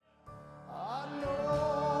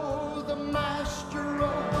master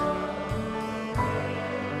of.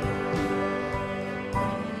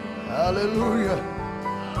 Hallelujah.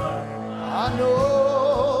 I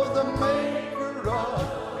know the maker of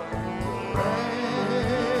the rain.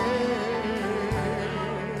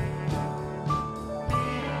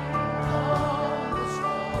 On the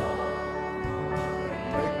storm,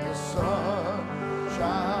 make the sun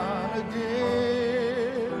shine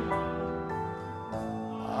again.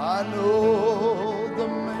 I know the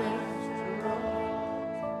master of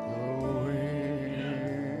the wind.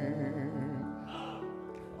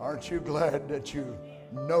 Aren't you glad that you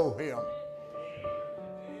know him?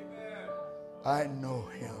 I know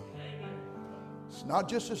him. It's not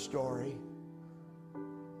just a story.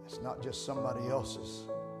 It's not just somebody else's.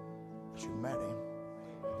 But you met him.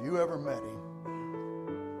 If you ever met him,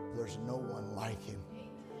 there's no one like him.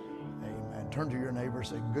 Amen. Turn to your neighbor and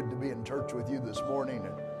say, good to be in church with you this morning.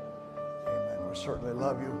 And amen. We certainly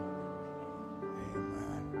love you.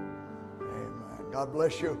 Amen. Amen. God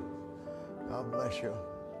bless you. God bless you.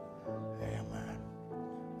 Amen.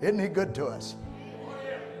 Isn't he good to us?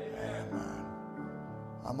 Amen.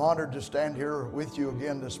 I'm honored to stand here with you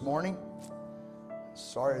again this morning.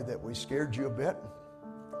 Sorry that we scared you a bit.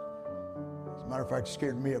 As a matter of fact, it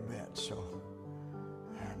scared me a bit.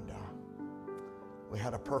 And we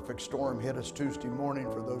had a perfect storm hit us Tuesday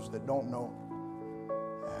morning, for those that don't know.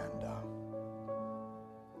 And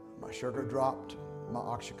my sugar dropped, my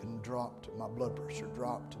oxygen dropped, my blood pressure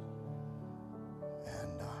dropped.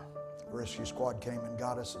 And the rescue squad came and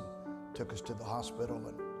got us and took us to the hospital,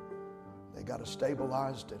 and they got us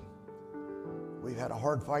stabilized. And we've had a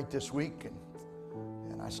hard fight this week,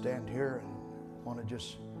 and I stand here and want to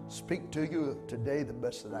just speak to you today the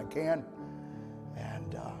best that I can.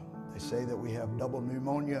 And they say that we have double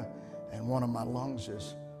pneumonia, and one of my lungs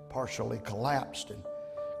is partially collapsed. And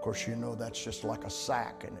of course, you know, that's just like a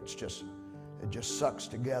sack, and it just sucks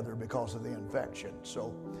together because of the infection.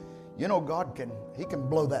 So, you know, God he can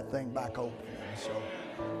blow that thing back open. And so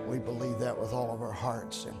we believe that with all of our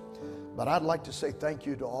hearts. But I'd like to say thank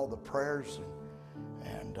you to all the prayers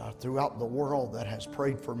and throughout the world that has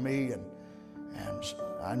prayed for me. And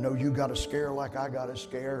I know you got a scare like I got a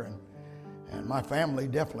scare. And my family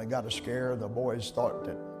definitely got a scare. The boys thought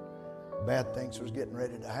that bad things was getting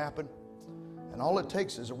ready to happen. And all it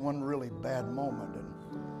takes is one really bad moment. And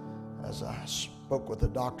as I spoke with the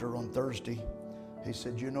doctor on Thursday, he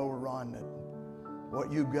said, you know, Ron, that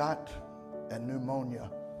what you got and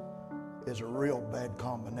pneumonia is a real bad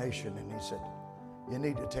combination. And he said, you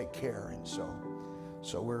need to take care. And so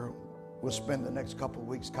we'll spend the next couple of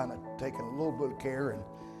weeks kind of taking a little bit of care.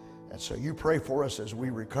 And so you pray for us as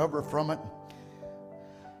we recover from it.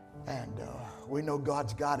 And we know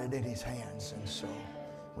God's got it in his hands. And so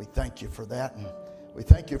we thank you for that. And we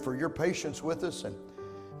thank you for your patience with us. And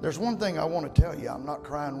there's one thing I want to tell you. I'm not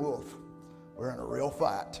crying wolf. We're in a real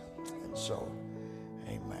fight. And so,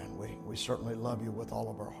 amen. We certainly love you with all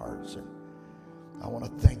of our hearts. And I want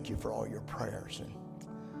to thank you for all your prayers. And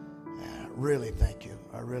really thank you.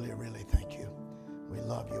 I really, really thank you. We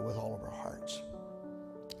love you with all of our hearts.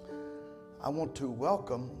 I want to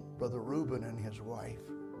welcome Brother Reuben and his wife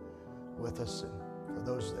with us. And for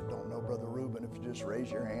those that don't know Brother Reuben, if you just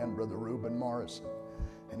raise your hand, Brother Reuben Morris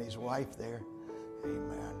and his wife there.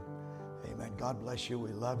 Amen. Amen. God bless you.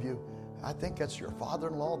 We love you. I think that's your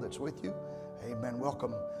father-in-law that's with you. Amen.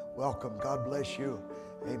 Welcome. Welcome. God bless you.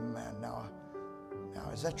 Amen. Now,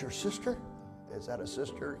 is that your sister? Is that a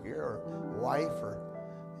sister here or wife or?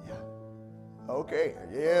 Yeah. Okay.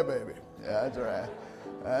 Yeah, baby. Yeah, that's right.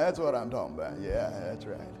 That's what I'm talking about. Yeah, that's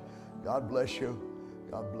right. God bless you.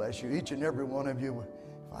 God bless you. Each and every one of you. If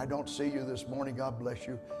I don't see you this morning, God bless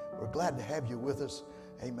you. We're glad to have you with us.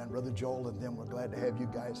 Amen. Brother Joel and them, we're glad to have you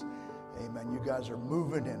guys. Amen. You guys are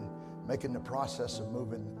moving and making the process of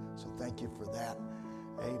moving. So thank you for that.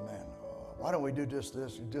 Amen. Why don't we do just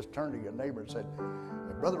this? You just turn to your neighbor and say,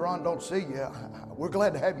 hey, Brother Ron, don't see you. We're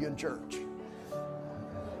glad to have you in church.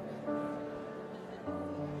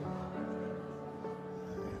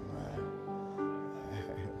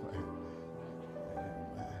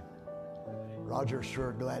 Roger's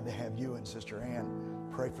sure glad to have you and Sister Ann.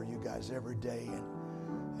 Pray for you guys every day. And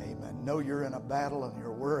amen. Know you're in a battle and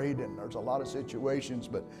you're worried and there's a lot of situations,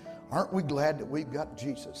 but aren't we glad that we've got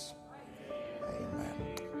Jesus? Amen.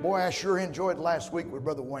 Boy, I sure enjoyed last week with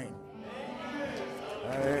Brother Wayne.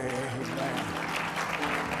 Amen.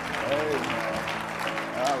 Amen.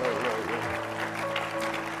 Hallelujah.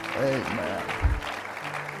 Amen.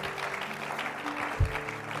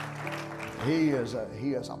 He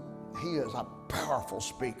is a powerful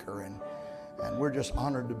speaker, and we're just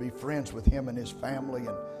honored to be friends with him and his family.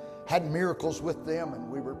 And had miracles with them, and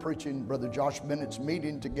we were preaching Brother Josh Bennett's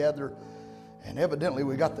meeting together, and evidently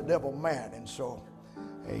we got the devil mad, and so,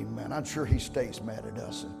 amen, I'm sure he stays mad at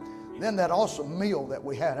us. And then that awesome meal that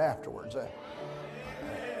we had afterwards,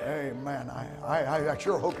 amen, I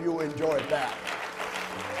sure hope you enjoyed that.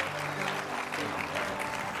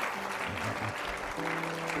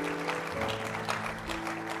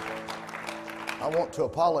 I want to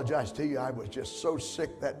apologize to you. I was just so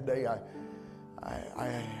sick that day.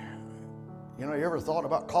 You ever thought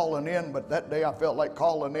about calling in? But that day I felt like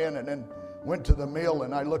calling in, and then went to the meal,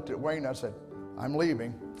 and I looked at Wayne. I said, "I'm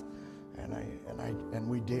leaving," and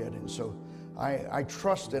we did. And so I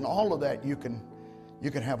trust in all of that. You can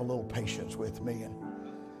have a little patience with me, and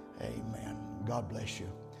amen. God bless you.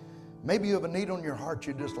 Maybe you have a need on your heart.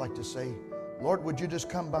 You'd just like to say, "Lord, would you just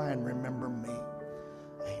come by and remember me?"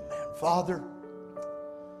 Amen. Father,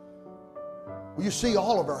 will you see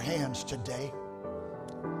all of our hands today?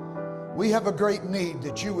 We have a great need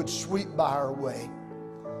that you would sweep by our way.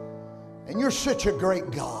 And you're such a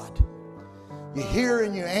great God. You hear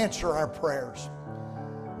and you answer our prayers.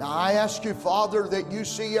 Now I ask you, Father, that you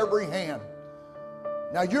see every hand.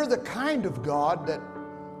 Now you're the kind of God that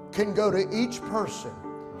can go to each person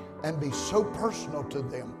and be so personal to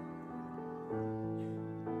them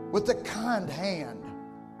with a kind hand.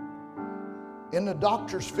 In the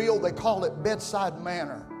doctor's field, they call it bedside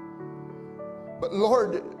manner. But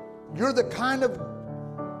Lord, you're the kind of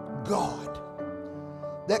God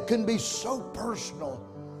that can be so personal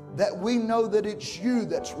that we know that it's you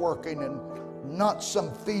that's working and not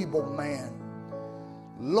some feeble man.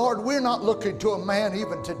 Lord, we're not looking to a man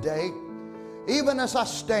even today. Even as I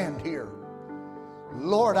stand here,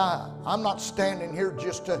 Lord, I'm not standing here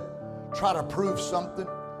just to try to prove something.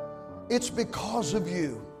 It's because of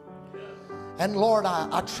you. And Lord,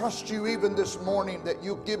 I trust you even this morning that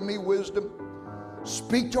you'll give me wisdom.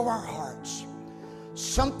 Speak to our hearts.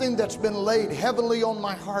 Something that's been laid heavily on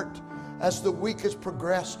my heart as the week has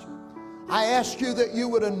progressed. I ask you that you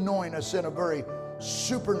would anoint us in a very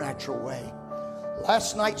supernatural way.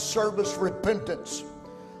 Last night's service, repentance.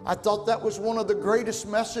 I thought that was one of the greatest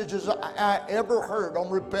messages I ever heard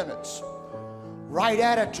on repentance. Right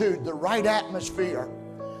attitude, the right atmosphere.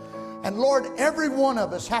 And Lord, every one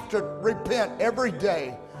of us have to repent every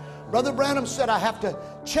day. Brother Branham said I have to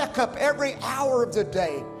check up every hour of the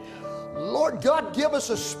day. Lord God, give us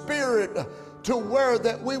a spirit to where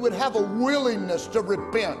that we would have a willingness to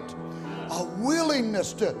repent, a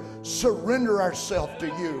willingness to surrender ourselves to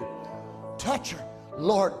you. Touch her,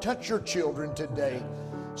 Lord, touch your children today.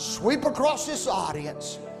 Sweep across this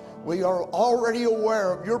audience. We are already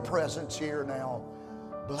aware of your presence here now.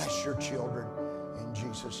 Bless your children. In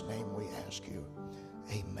Jesus' name we ask you.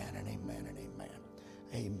 Amen and amen and amen.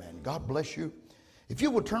 Amen. God bless you. If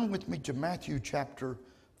you will turn with me to Matthew chapter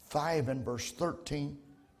 5 and verse 13.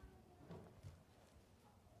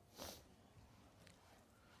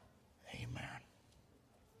 Amen.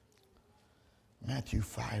 Matthew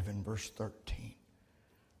 5 and verse 13.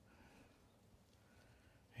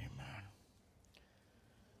 Amen.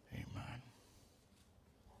 Amen.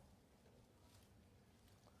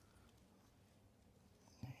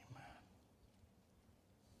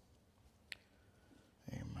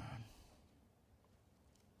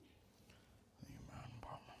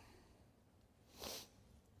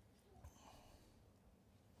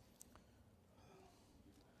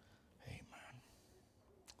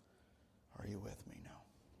 Are you with me now?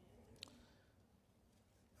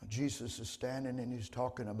 Jesus is standing and he's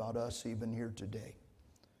talking about us even here today.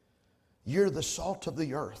 You're the salt of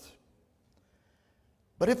the earth.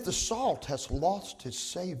 But if the salt has lost its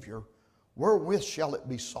Savior, wherewith shall it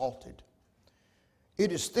be salted?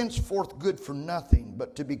 It is thenceforth good for nothing,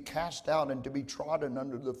 but to be cast out and to be trodden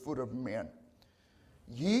under the foot of men.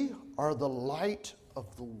 Ye are the light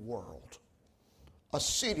of the world. A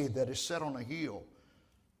city that is set on a hill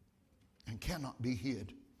and cannot be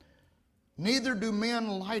hid. Neither do men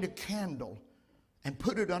light a candle and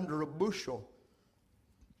put it under a bushel,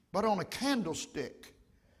 but on a candlestick,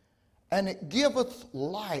 and it giveth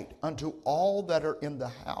light unto all that are in the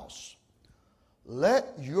house.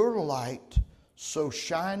 Let your light so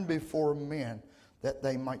shine before men that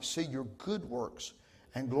they might see your good works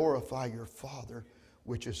and glorify your Father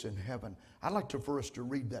which is in heaven. I'd like for us to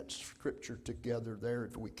read that scripture together there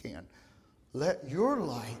if we can. Let your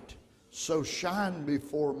light so shine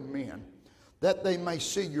before men that they may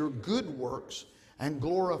see your good works and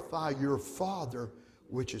glorify your Father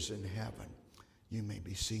which is in heaven. You may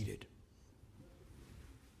be seated.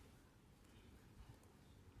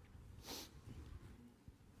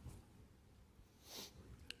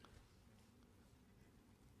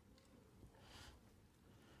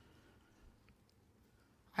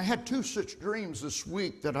 I had two such dreams this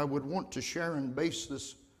week that I would want to share and base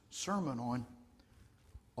this sermon on.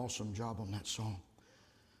 Awesome job on that song.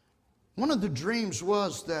 One of the dreams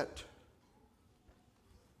was that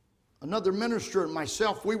another minister and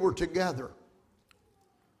myself, we were together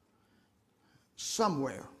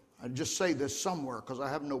somewhere. I just say this somewhere because I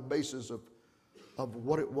have no basis of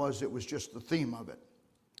what it was. It was just the theme of it.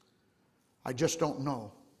 I just don't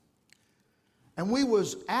know. And we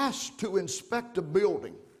was asked to inspect a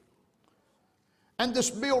building. And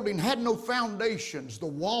this building had no foundations. The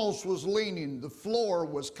walls was leaning. The floor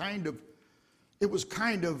was it was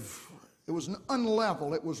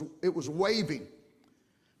unlevel. It was waving.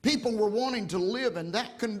 People were wanting to live in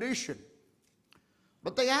that condition.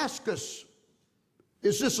 But they asked us,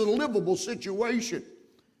 is this a livable situation?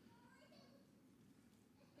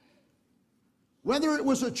 Whether it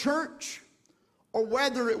was a church or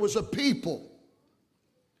whether it was a people,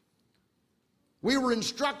 we were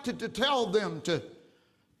instructed to tell them to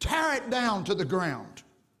tear it down to the ground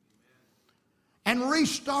and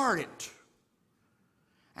restart it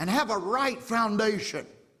and have a right foundation.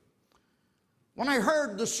 When I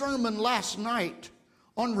heard the sermon last night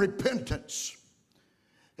on repentance,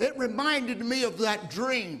 it reminded me of that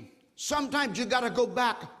dream. Sometimes you got to go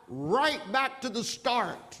right back to the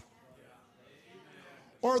start.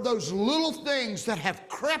 Or those little things that have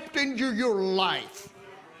crept into your life.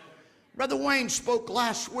 Brother Wayne spoke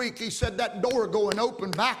last week. He said that door going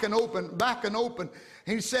open, back and open, back and open.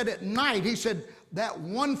 He said at night, he said that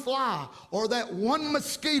one fly or that one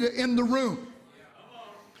mosquito in the room,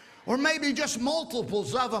 or maybe just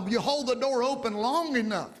multiples of them, you hold the door open long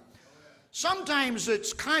enough. Sometimes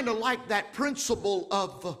it's kind of like that principle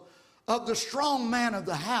of the strong man of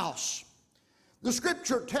the house. The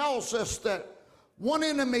scripture tells us that one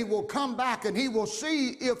enemy will come back and he will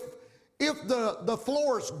see if the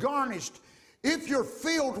floor is garnished, if you're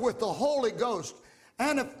filled with the Holy Ghost,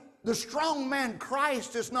 and if the strong man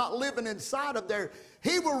Christ is not living inside of there,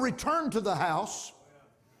 he will return to the house,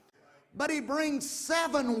 but he brings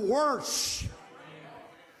 7 worse.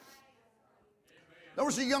 There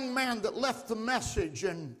was a young man that left the message,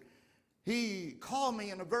 and he called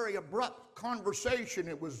me in a very abrupt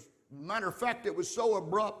conversation. Matter of fact, it was so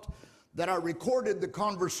abrupt that I recorded the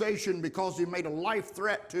conversation because he made a life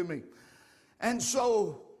threat to me. And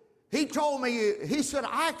so he told me, he said,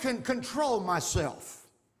 I can control myself.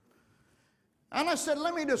 And I said,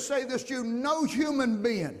 let me just say this to you, no human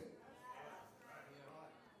being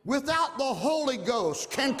without the Holy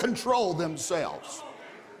Ghost can control themselves.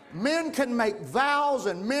 Men can make vows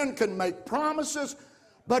and men can make promises,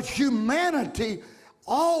 but humanity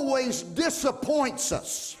always disappoints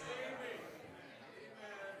us.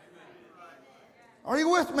 Are you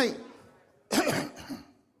with me?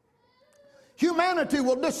 Humanity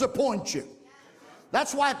will disappoint you.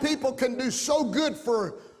 That's why people can do so good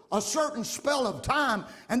for a certain spell of time,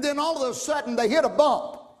 and then all of a sudden they hit a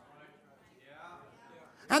bump.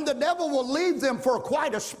 And the devil will leave them for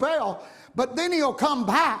quite a spell, but then he'll come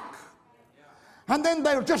back, and then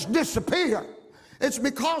they'll just disappear. It's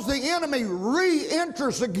because the enemy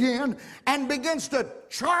re-enters again and begins to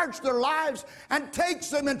charge their lives and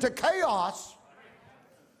takes them into chaos.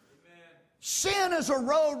 Sin is a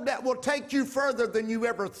road that will take you further than you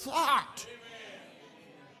ever thought.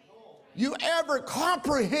 You ever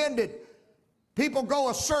comprehended. People go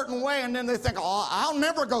a certain way and then they think, oh, I'll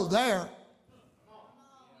never go there.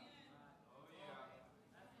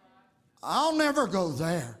 I'll never go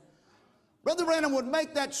there. Brother Branham would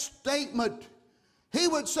make that statement. He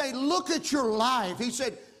would say, look at your life. He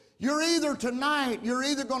said, you're either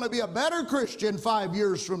going to be a better Christian 5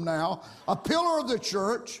 years from now, a pillar of the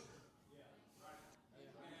church,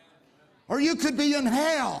 or you could be in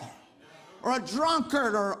hell, or a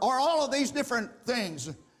drunkard, or all of these different things.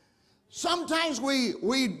 Sometimes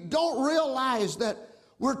we don't realize that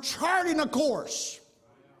we're charting a course.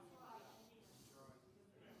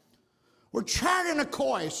 We're charting a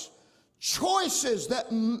course. Choices that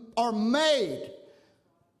are made.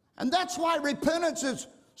 And that's why repentance is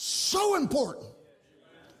so important.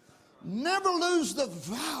 Never lose the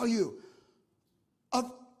value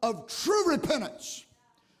of true repentance.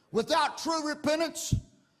 Without true repentance,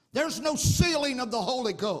 there's no sealing of the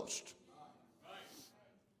Holy Ghost.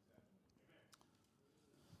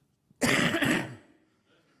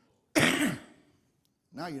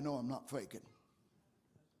 Now you know I'm not faking.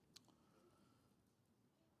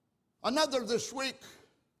 Another this week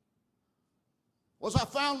was I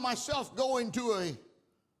found myself going to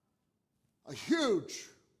a huge,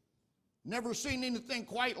 never seen anything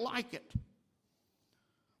quite like it,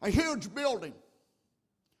 a huge building,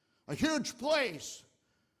 a huge place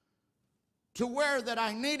to where that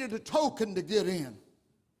I needed a token to get in.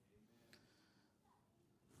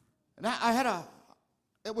 And I had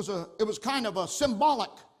it was kind of a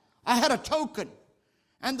symbolic. I had a token.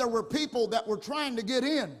 And there were people that were trying to get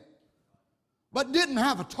in, but didn't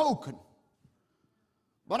have a token.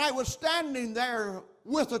 But I was standing there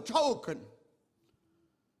with a token.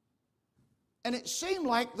 And it seemed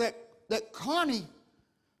like that Connie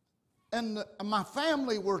and my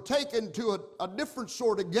family were taken to a different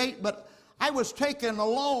sort of gate, but I was taken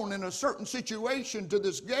alone in a certain situation to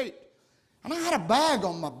this gate. And I had a bag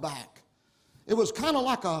on my back. It was kind of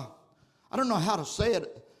like I don't know how to say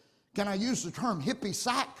it. Can I use the term hippie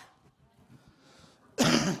sack?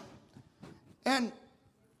 And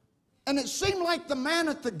it seemed like the man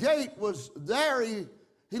at the gate was there.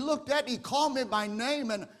 He looked at me, he called me by name,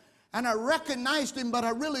 and I recognized him, but I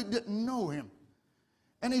really didn't know him.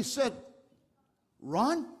 And he said,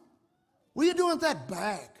 "Ron, what are you doing with that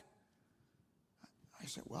bag?" I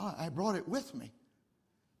said, "Well, I brought it with me."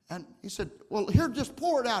 And he said, "Well, here, just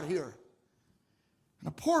pour it out here." And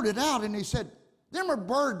I poured it out, and he said, "Them are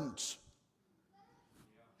burdens."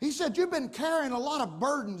 He said, "You've been carrying a lot of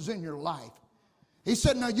burdens in your life." He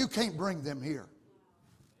said, "No, you can't bring them here."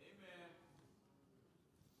 Amen.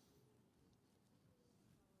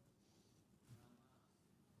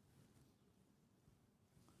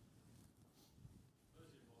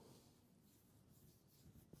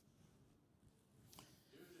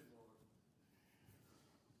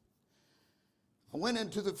 I went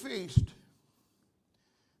into the feast, and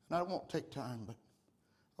I won't take time, but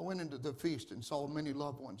I went into the feast and saw many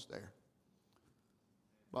loved ones there.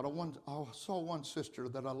 But I saw one sister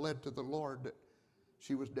that I led to the Lord that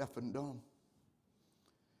she was deaf and dumb.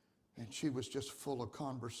 And she was just full of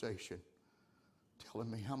conversation, telling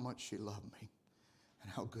me how much she loved me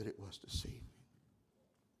and how good it was to see me.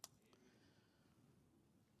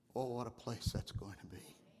 Oh, what a place that's going to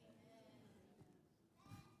be.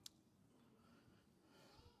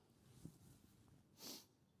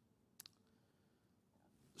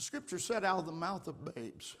 The scripture said, out of the mouth of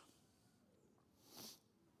babes.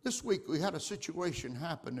 This week we had a situation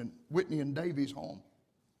happen in Whitney and Davy's home.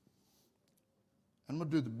 I'm going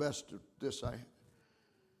to do the best of this.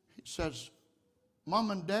 He says, "Mom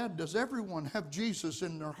and Dad, does everyone have Jesus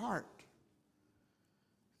in their heart?"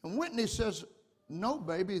 And Whitney says, "No,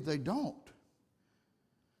 baby, they don't."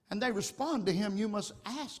 And they respond to him, "You must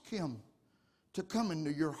ask him to come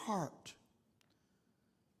into your heart."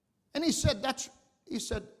 And he said, "That's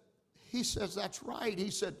right." He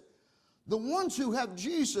said, "The ones who have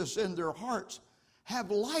Jesus in their hearts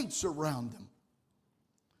have lights around them.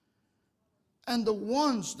 And the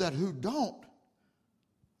ones who don't,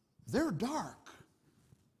 they're dark."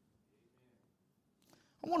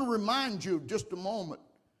 I want to remind you just a moment,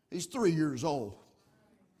 he's 3 years old.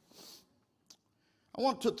 I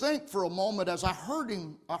want to think for a moment as I heard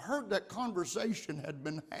that conversation had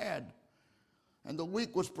been had and the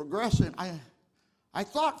week was progressing. I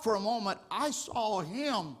thought for a moment, I saw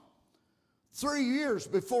him 3 years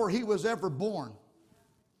before he was ever born.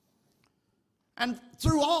 And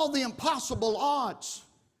through all the impossible odds,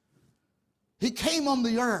 he came on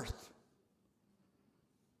the earth.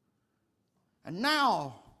 And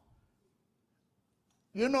now,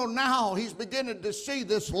 now he's beginning to see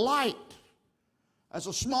this light as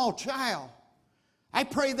a small child. I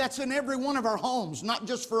pray that's in every one of our homes, not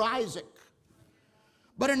just for Isaac,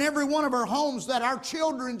 but in every one of our homes, that our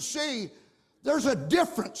children see there's a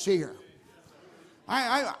difference here.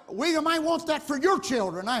 William, I want that for your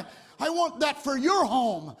children. I want that for your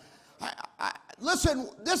home. Listen,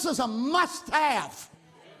 this is a must-have.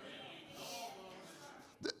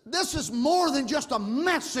 This is more than just a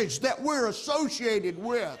message that we're associated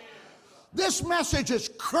with. This message is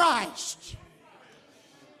Christ.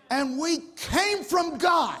 And we came from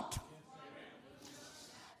God.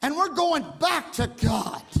 And we're going back to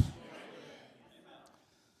God.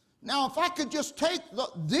 Now, if I could just take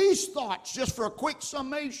these thoughts just for a quick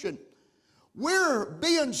summation. We're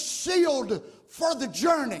being sealed for the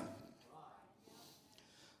journey.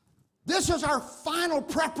 This is our final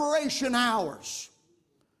preparation hours.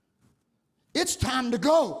 It's time to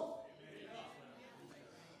go.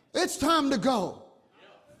 It's time to go.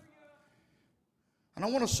 And I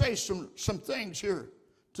want to say some things here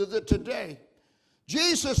today.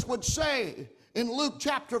 Jesus would say in Luke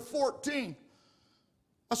chapter 14,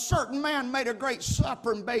 a certain man made a great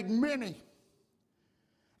supper and bade many.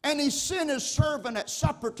 And he sent his servant at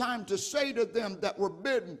supper time to say to them that were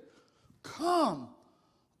bidden, "Come,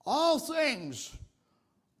 all things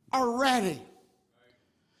are ready."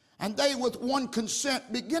 And they with one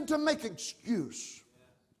consent begin to make excuse.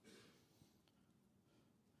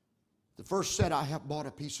 The first said, I have bought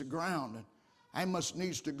a piece of ground, and I must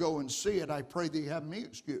needs to go and see it. I pray thee have me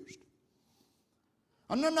excused.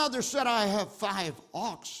 And another said, I have 5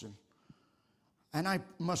 oxen, and I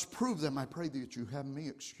must prove them. I pray thee that you have me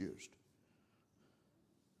excused.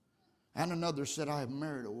 And another said, I have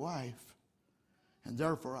married a wife, and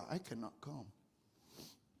therefore I cannot come.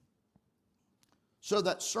 So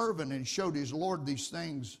that servant, and showed his Lord these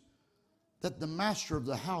things, that the master of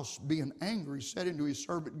the house, being angry, said unto his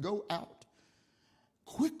servant, go out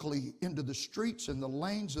quickly into the streets and the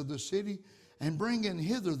lanes of the city, and bring in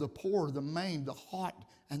hither the poor, the maimed, the hot,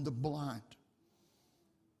 and the blind.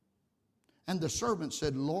 And the servant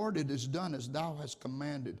said, Lord, it is done as thou hast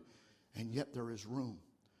commanded, and yet there is room.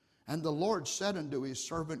 And the Lord said unto his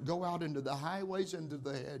servant, go out into the highways and to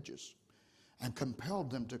the hedges, and compel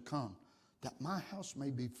them to come, that my house may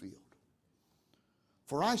be filled.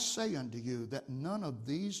 For I say unto you that none of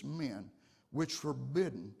these men which were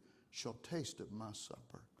bidden shall taste of my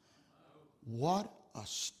supper. What a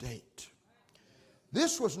state.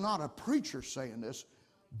 This was not a preacher saying this.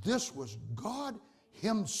 This was God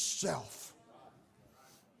himself.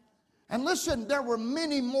 And listen, there were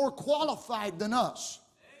many more qualified than us.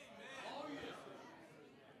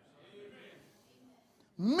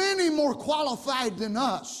 Many more qualified than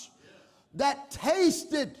us that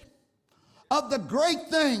tasted of the great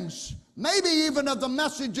things, maybe even of the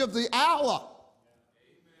message of the hour,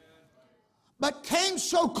 but came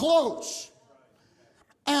so close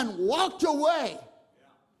and walked away.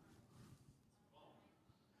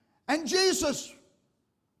 And Jesus,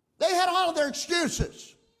 they had all of their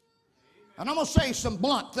excuses. And I'm going to say some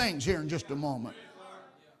blunt things here in just a moment.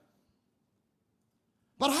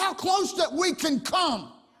 But how close that we can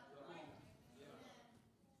come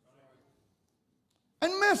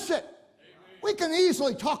and miss it. We can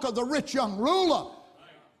easily talk of the rich young ruler.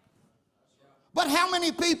 But how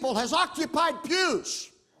many people has occupied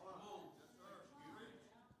pews?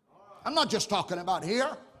 I'm not just talking about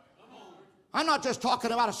here. I'm not just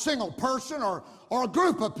talking about a single person or a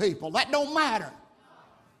group of people. That don't matter.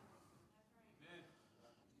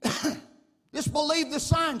 Just believe the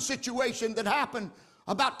sign situation that happened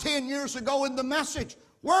about 10 years ago in the Message.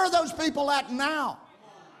 Where are those people at now?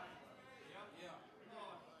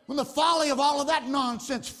 When the folly of all of that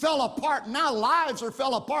nonsense fell apart, now lives are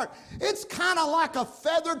fell apart. It's kind of like a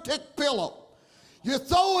feather tick pillow. You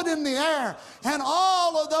throw it in the air, and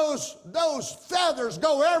all of those feathers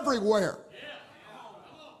go everywhere.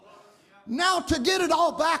 Now to get it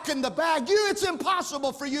all back in the bag, it's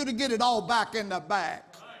impossible for you to get it all back in the bag.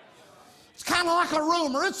 It's kind of like a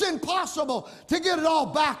rumor. It's impossible to get it all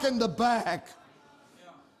back in the bag.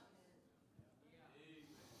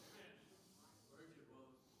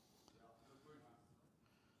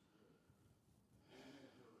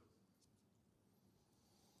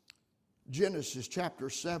 Genesis chapter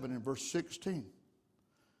 7 and verse 16.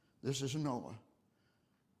 This is Noah.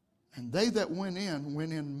 And they that went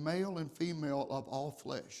in male and female of all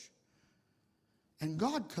flesh. And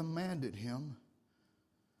God commanded him,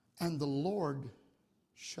 and the Lord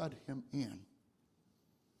shut him in.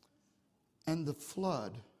 And the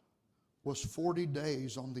flood was 40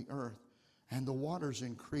 days on the earth, and the waters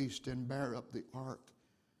increased and bare up the ark,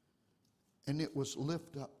 and it was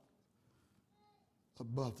lifted up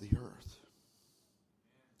above the earth.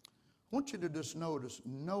 I want you to just notice,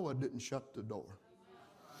 Noah didn't shut the door.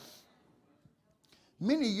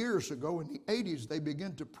 Many years ago in the 80s, they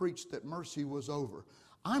began to preach that mercy was over.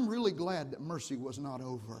 I'm really glad that mercy was not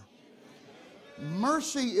over.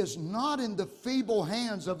 Mercy is not in the feeble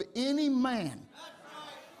hands of any man.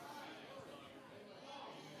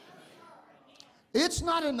 It's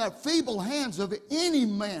not in the feeble hands of any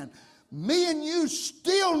man. Me and you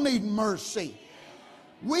still need mercy.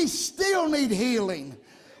 We still need healing.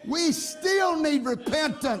 We still need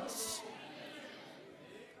repentance.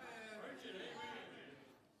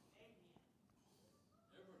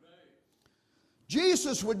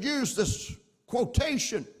 Jesus would use this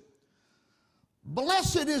quotation,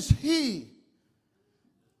 blessed is he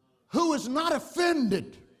who is not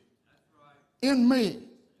offended in me.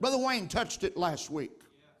 Brother Wayne touched it last week.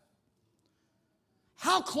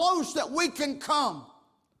 How close that we can come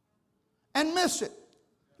and miss it.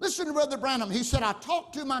 Listen to Brother Branham. He said, I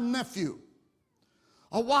talked to my nephew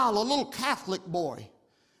a little Catholic boy.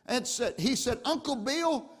 And he said, Uncle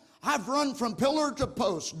Bill, I've run from pillar to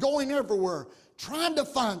post, going everywhere, trying to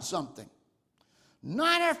find something.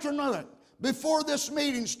 Night after night, before this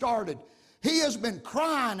meeting started, he has been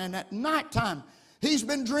crying, and at nighttime, he's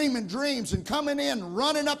been dreaming dreams and coming in,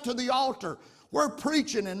 running up to the altar. We're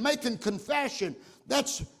preaching and making confession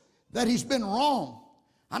that he's been wrong.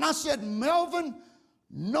 And I said, Melvin,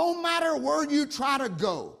 No matter where you try to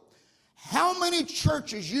go, how many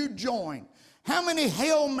churches you join, how many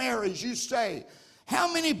Hail Marys you say,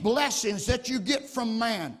 how many blessings that you get from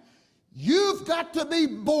man, you've got to be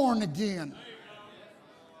born again.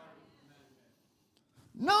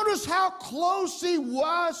 Notice how close he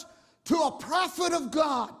was to a prophet of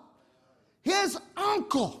God, his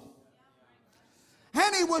uncle.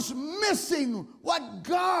 And he was missing what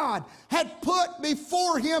God had put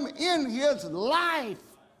before him in his life.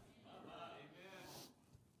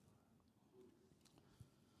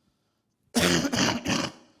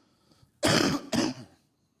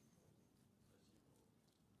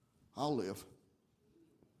 I'll live.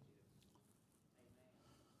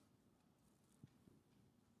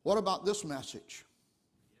 What about this message?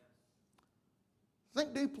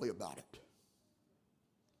 Think deeply about it.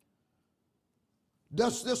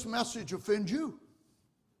 Does this message offend you?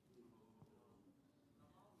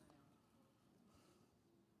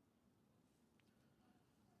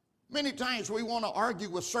 Many times we want to argue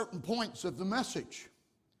with certain points of the message.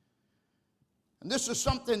 And this is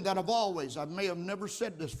something that I may have never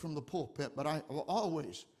said this from the pulpit, but I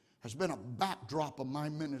always has been a backdrop of my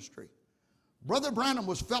ministry. Brother Branham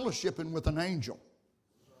was fellowshipping with an angel.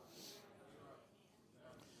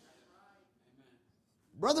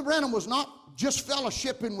 Brother Branham was not just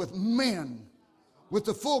fellowshipping with men, with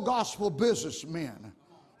the full gospel businessmen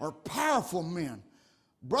or powerful men.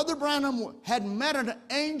 Brother Branham had met an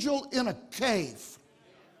angel in a cave.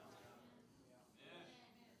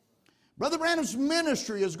 Brother Branham's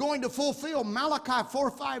ministry is going to fulfill Malachi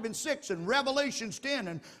 4, 5, and 6 and Revelations 10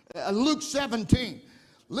 and Luke 17.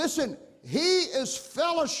 Listen, he is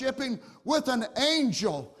fellowshipping with an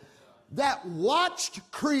angel that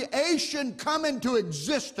watched creation come into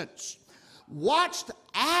existence, watched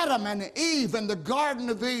Adam and Eve in the Garden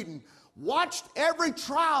of Eden, watched every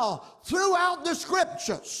trial throughout the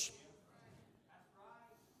scriptures.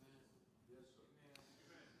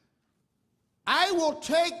 I will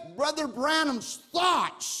take Brother Branham's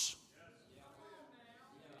thoughts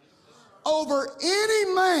over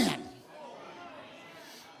any man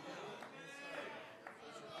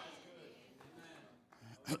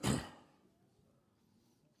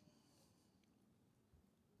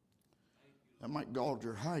that might gauge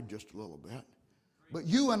your hide just a little bit. But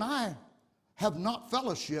you and I have not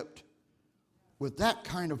fellowshipped with that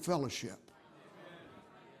kind of fellowship.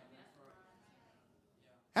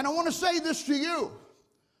 And I want to say this to you.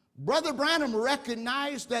 Brother Branham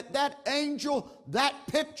recognized that that angel, that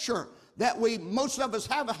picture that most of us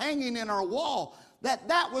have hanging in our wall,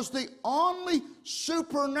 that was the only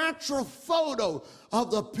supernatural photo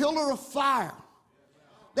of the pillar of fire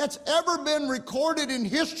that's ever been recorded in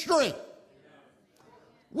history.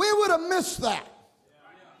 We would have missed that.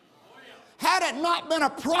 Had it not been a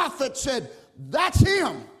prophet said, that's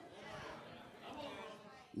him.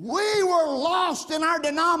 We were lost in our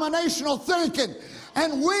denominational thinking,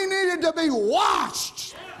 and we needed to be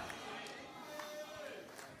washed.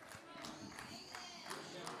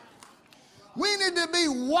 We need to be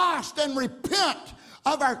washed and repent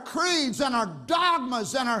of our creeds and our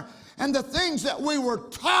dogmas and the things that we were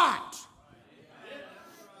taught.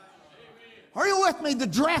 Are you with me? The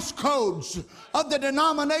dress codes of the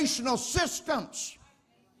denominational systems.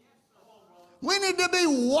 We need to be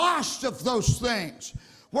washed of those things.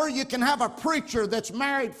 Where you can have a preacher that's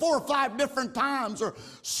married 4 or 5 different times or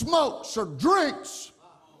smokes or drinks.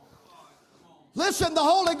 Listen, the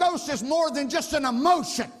Holy Ghost is more than just an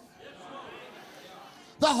emotion.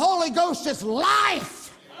 The Holy Ghost is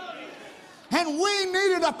life. And we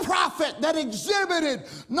needed a prophet that exhibited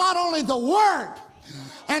not only the Word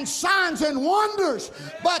and signs and wonders,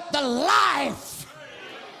 but the life.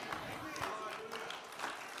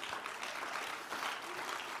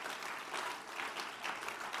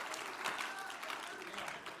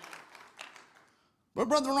 But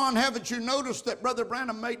Brother Ron, haven't you noticed that Brother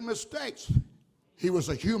Branham made mistakes? He was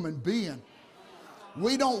a human being.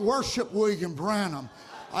 We don't worship William Branham.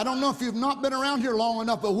 I don't know if you've not been around here long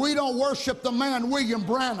enough, but we don't worship the man William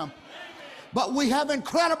Branham. But we have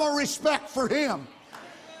incredible respect for him.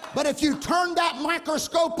 But if you turn that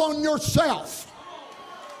microscope on yourself,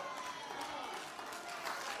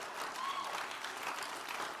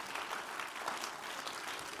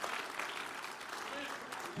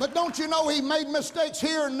 but don't you know he made mistakes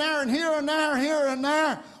here and there and here and there, here and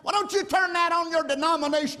there? Why don't you turn that on your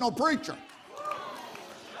denominational preacher?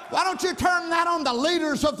 Why don't you turn that on the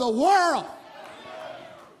leaders of the world?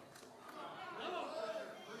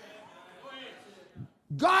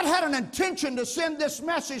 God had an intention to send this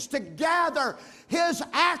message to gather his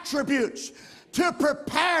attributes to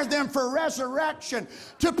prepare them for resurrection,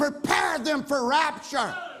 to prepare them for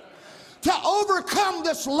rapture, to overcome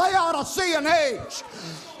this Laodicean age.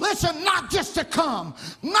 Listen, not just to come,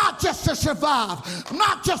 not just to survive,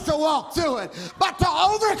 not just to walk through it, but to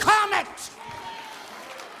overcome it.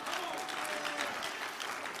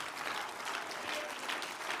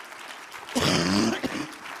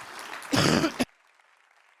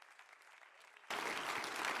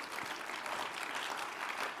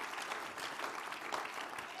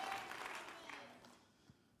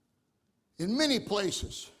 In many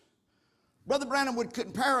places, Brother Branham would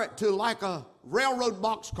compare it to like a railroad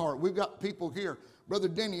boxcar. We've got people here. Brother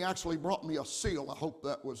Denny actually brought me a seal. I hope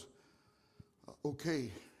that was okay.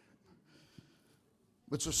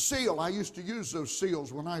 It's a seal. I used to use those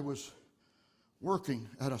seals when I was working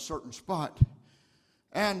at a certain spot.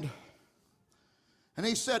 And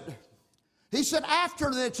he said after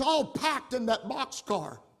it's all packed in that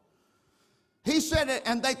boxcar, he said,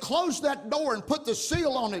 and they closed that door and put the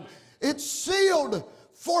seal on it. It's sealed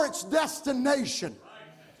for its destination.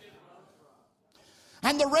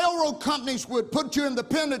 And the railroad companies would put you in the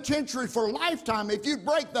penitentiary for a lifetime if you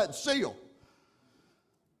break that seal.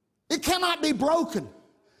 It cannot be broken.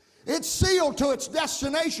 It's sealed to its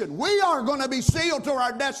destination. We are going to be sealed to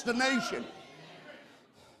our destination.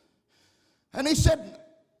 And he said,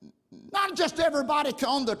 not just everybody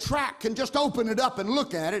on the track can just open it up and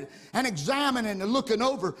look at it and examine it and looking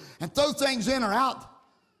over and throw things in or out.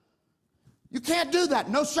 You can't do that.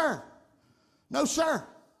 No, sir. No, sir.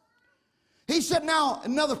 He said, now,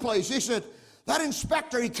 another place, he said, that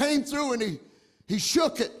inspector, he came through and he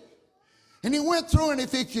shook it. And he went through, and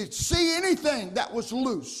if he could see anything that was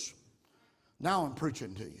loose, now I'm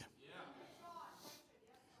preaching to you.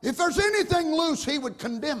 If there's anything loose, he would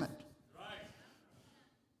condemn it.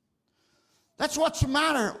 That's what's the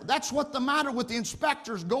matter. That's what's the matter with the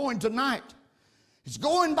inspectors going tonight. It's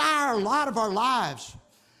going by a lot of our lives.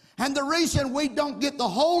 And the reason we don't get the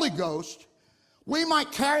Holy Ghost, we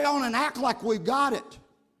might carry on and act like we've got it.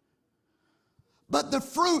 But the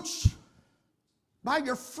fruits, by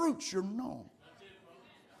your fruits you're known.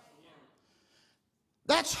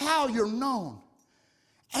 That's how you're known.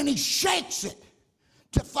 And he shakes it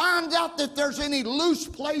to find out that there's any loose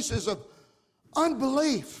places of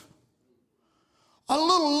unbelief. A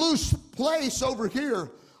little loose place over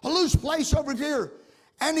here, a loose place over here.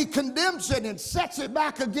 And he condemns it and sets it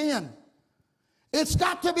back again. It's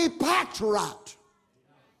got to be packed right.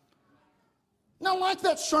 Now, like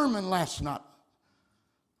that sermon last night,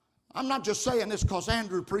 I'm not just saying this because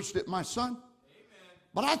Andrew preached it, my son,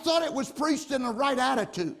 but I thought it was preached in the right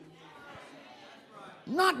attitude.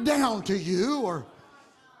 Not down to you or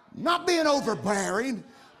not being overbearing,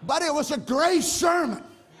 but it was a great sermon.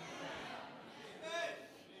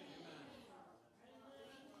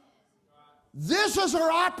 This is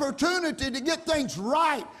our opportunity to get things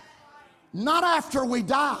right, not after we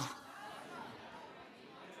die.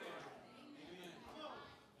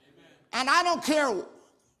 And I don't care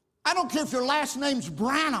if your last name's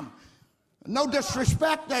Branham. No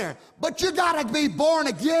disrespect there. But you got to be born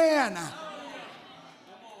again.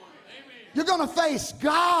 You're going to face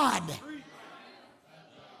God.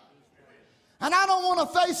 And I don't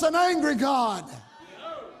want to face an angry God.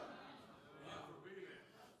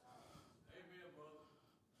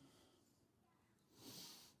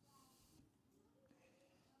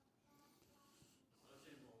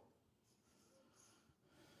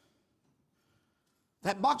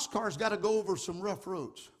 That boxcar's got to go over some rough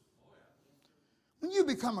roads. When you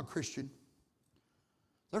become a Christian,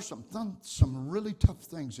 there's some really tough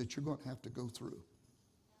things that you're going to have to go through.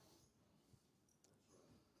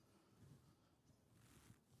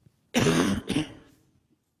 There's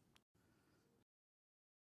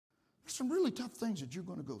some really tough things that you're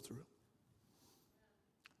going to go through.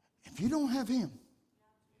 If you don't have him,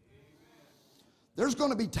 there's going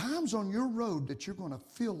to be times on your road that you're going to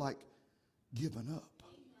feel like giving up.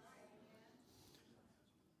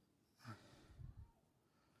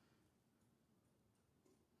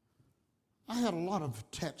 I had a lot of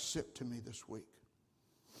texts sent to me this week.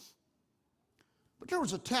 But there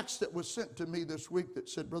was a text that was sent to me this week that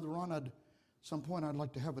said, Brother Ron, at some point I'd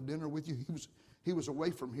like to have a dinner with you. He was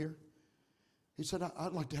away from here. He said,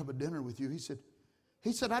 I'd like to have a dinner with you. He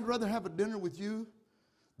said, I'd rather have a dinner with you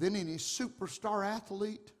than any superstar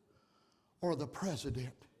athlete or the president.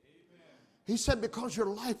 Amen. He said, because your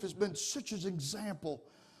life has been such an example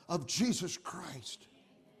of Jesus Christ.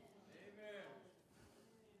 Amen.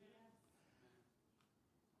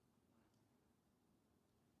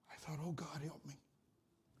 I thought, oh God, help me.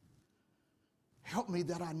 Help me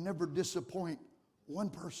that I never disappoint one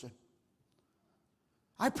person.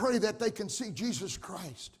 I pray that they can see Jesus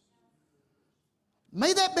Christ.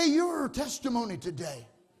 May that be your testimony today.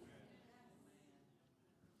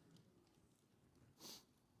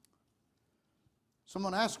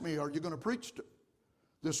 Someone asked me, are you going to preach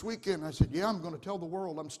this weekend? I said, yeah, I'm going to tell the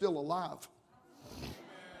world I'm still alive.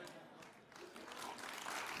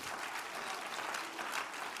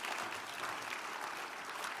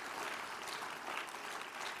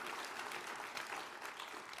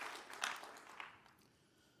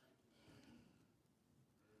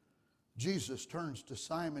 Jesus turns to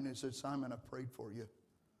Simon and said, Simon, I prayed for you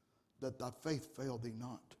that thy faith fail thee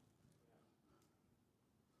not.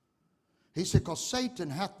 He said, because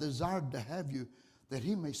Satan hath desired to have you that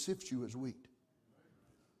he may sift you as wheat.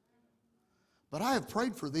 But I have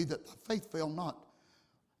prayed for thee that thy faith fail not.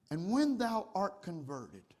 And when thou art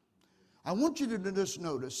converted, I want you to just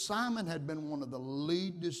notice Simon had been one of the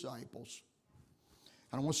lead disciples.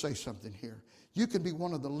 And I want to say something here. You can be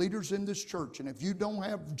one of the leaders in this church, and if you don't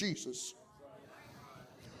have Jesus,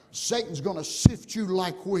 Satan's going to sift you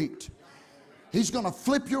like wheat. He's going to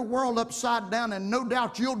flip your world upside down, and no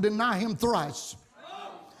doubt you'll deny him thrice.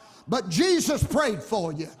 But Jesus prayed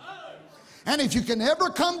for you. And if you can ever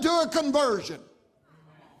come to a conversion,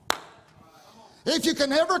 if you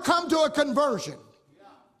can ever come to a conversion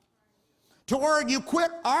to where you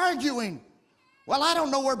quit arguing, well, I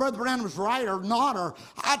don't know where Brother Branham is right or not, or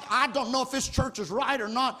I don't know if this church is right or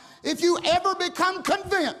not. If you ever become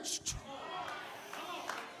convinced,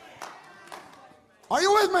 are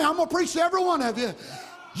you with me? I'm going to preach to every one of you.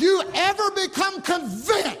 You ever become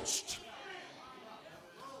convinced,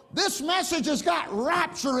 this message has got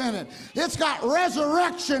rapture in it. It's got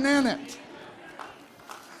resurrection in it.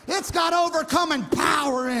 It's got overcoming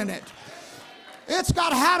power in it. It's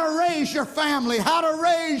got how to raise your family, how to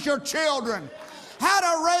raise your children, how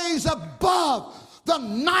to raise above the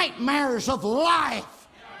nightmares of life.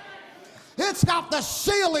 It's got the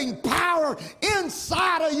sealing power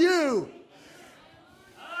inside of you.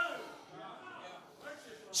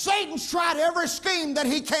 Satan's tried every scheme that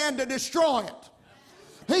he can to destroy it.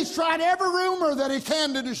 He's tried every rumor that he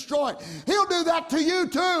can to destroy it. He'll do that to you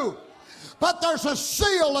too. But there's a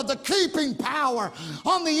seal of the keeping power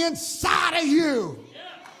on the inside of you,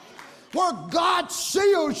 where God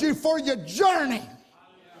seals you for your journey.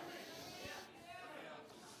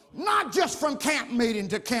 Not just from camp meeting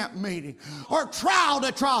to camp meeting, or trial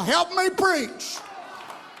to trial. Help me preach.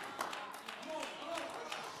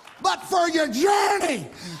 But for your journey.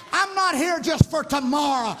 I'm not here just for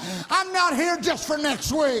tomorrow. I'm not here just for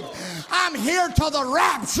next week. I'm here till the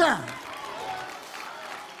rapture.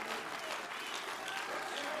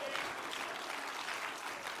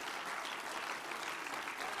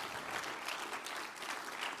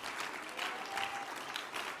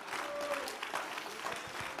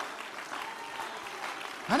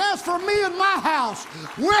 And as for me and my house,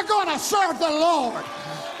 we're going to serve the Lord.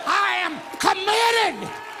 I am committed.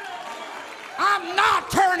 I'm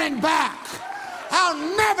not turning back. I'll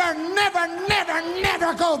never, never, never,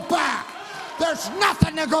 never go back. There's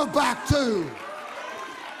nothing to go back to.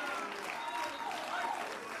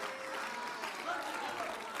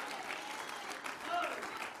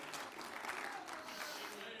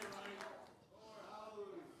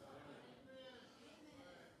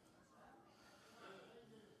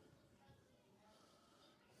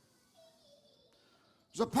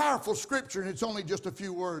 It's a powerful scripture, and it's only just a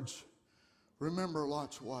few words. Remember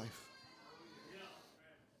Lot's wife.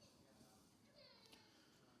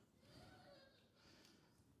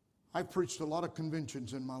 I've preached a lot of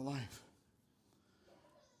conventions in my life.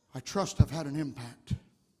 I trust I've had an impact.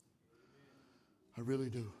 I really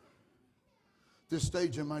do. This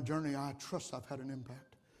stage in my journey, I trust I've had an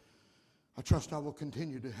impact. I trust I will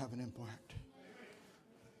continue to have an impact.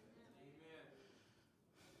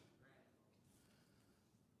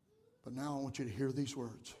 But now I want you to hear these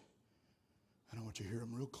words. And I want you to hear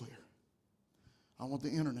them real clear. I want the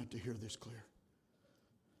internet to hear this clear.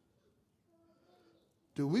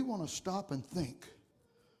 Do we want to stop and think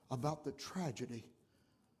about the tragedy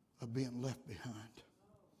of being left behind?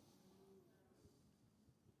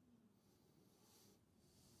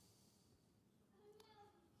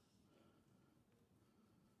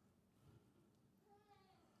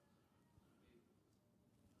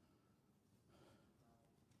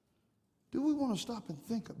 Do we want to stop and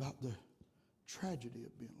think about the tragedy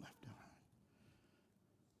of being left behind?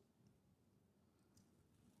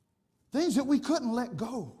 Things that we couldn't let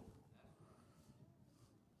go.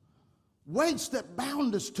 Weights that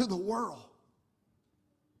bound us to the world.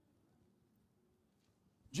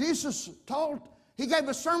 Jesus he gave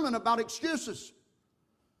a sermon about excuses.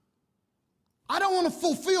 I don't want to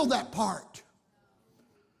fulfill that part.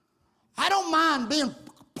 I don't mind being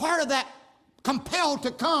part of that compelled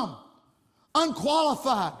to come,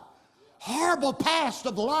 unqualified, horrible past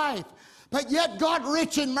of life. But yet God,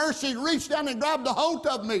 rich in mercy, reached down and grabbed a hold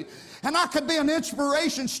of me. And I could be an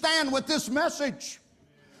inspiration, stand with this message.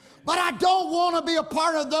 But I don't want to be a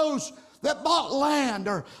part of those that bought land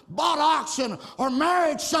or bought oxen or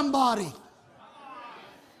married somebody.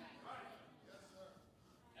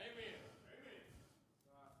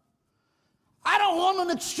 I don't want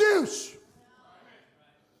an excuse.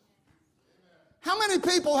 How many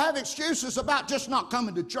people have excuses about just not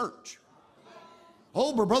coming to church?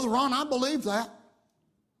 Oh, but Brother Ron, I believe that.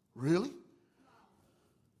 Really?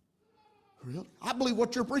 Really? I believe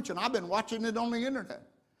what you're preaching. I've been watching it on the internet.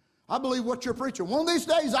 I believe what you're preaching. One of these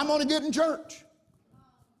days I'm going to get in church.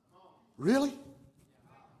 Really?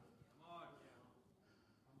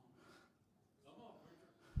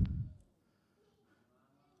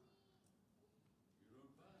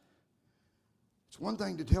 It's one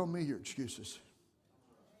thing to tell me your excuses.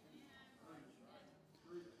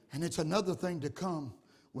 And it's another thing to come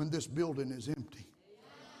when this building is empty.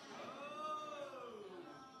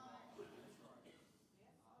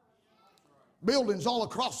 Buildings all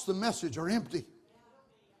across the message are empty.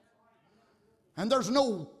 And there's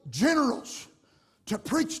no generals to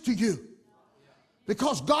preach to you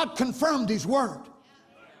because God confirmed His word.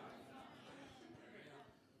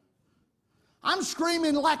 I'm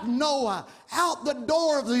screaming like Noah out the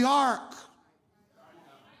door of the ark.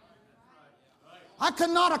 I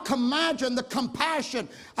cannot imagine the compassion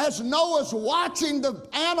as Noah's watching the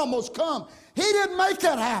animals come. He didn't make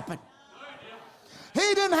that happen.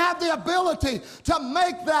 He didn't have the ability to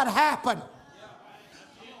make that happen.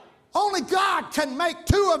 Only God can make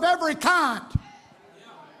two of every kind.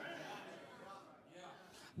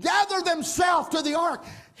 Gather themselves to the ark.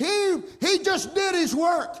 He just did his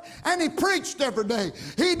work and he preached every day.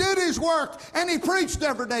 He did his work and he preached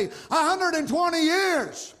every day. 120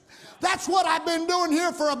 years. That's what I've been doing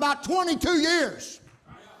here for about 22 years.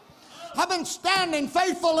 I've been standing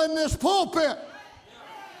faithful in this pulpit.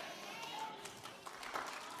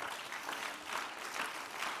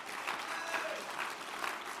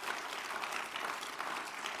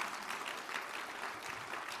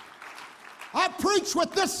 I've preached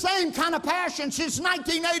with this same kind of passion since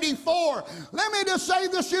 1984. Let me just say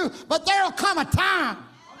this to you, but there'll come a time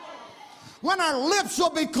when our lips will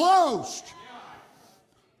be closed.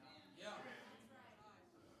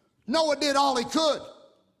 Noah did all he could.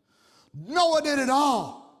 Noah did it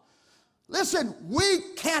all. Listen, we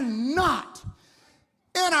cannot,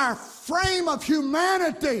 in our frame of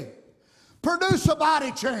humanity, produce a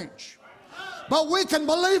body change. But we can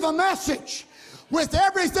believe a message with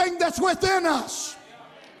everything that's within us.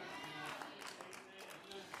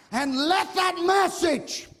 And let that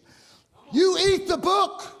message, you eat the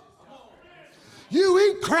book, you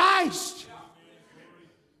eat Christ.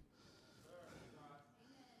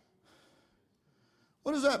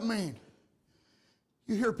 What does that mean?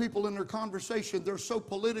 You hear people in their conversation, they're so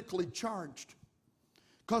politically charged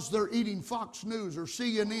because they're eating Fox News or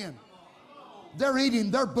CNN. They're eating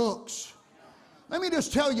their books. Let me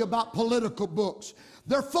just tell you about political books.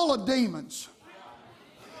 They're full of demons.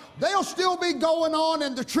 They'll still be going on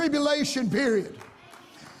in the tribulation period.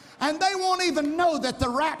 And they won't even know that the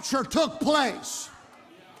rapture took place.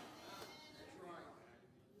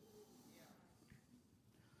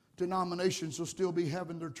 Denominations will still be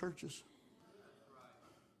having their churches.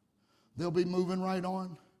 They'll be moving right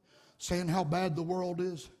on, saying how bad the world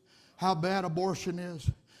is, how bad abortion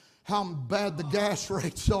is, how bad the gas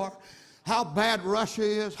rates are, how bad Russia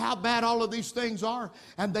is, how bad all of these things are.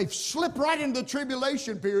 And they've slipped right into the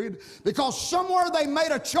tribulation period because somewhere they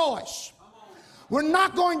made a choice. We're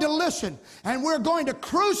not going to listen, and we're going to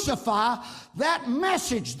crucify that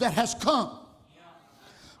message that has come.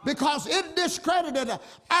 Because it discredited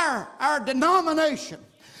our denomination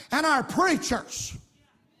and our preachers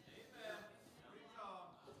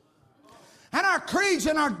and our creeds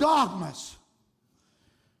and our dogmas.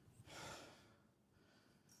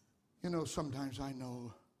 You know, sometimes I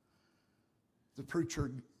know the preacher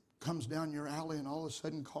comes down your alley and all of a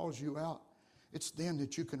sudden calls you out. It's then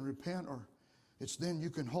that you can repent, or it's then you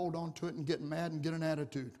can hold on to it and get mad and get an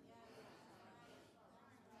attitude.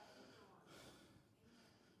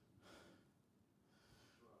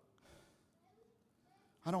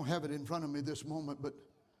 I don't have it in front of me this moment, but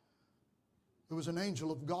it was an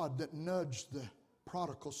angel of God that nudged the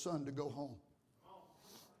prodigal son to go home.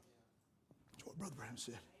 That's what Brother Branham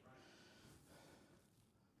said.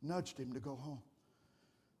 Nudged him to go home.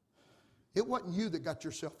 It wasn't you that got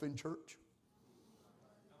yourself in church.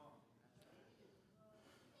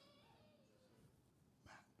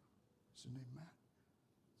 Is his name Matt?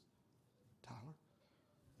 Tyler?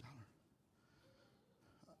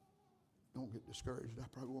 Don't get discouraged. I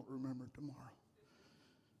probably won't remember it tomorrow.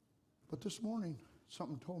 But this morning,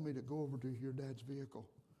 something told me to go over to your dad's vehicle.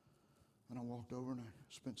 And I walked over and I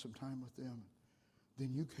spent some time with them.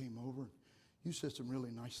 Then you came over and you said some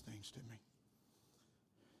really nice things to me.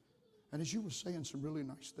 And as you were saying some really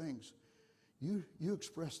nice things, you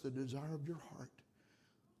expressed the desire of your heart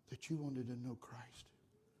that you wanted to know Christ.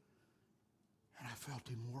 And I felt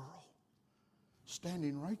him whirl.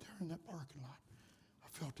 Standing right there in that parking lot, I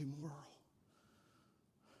felt him whirl.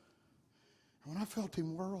 And when I felt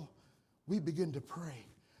him whirl, we began to pray.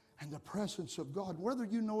 And the presence of God, whether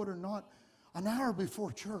you know it or not, an hour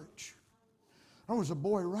before church, there was a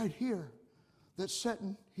boy right here that's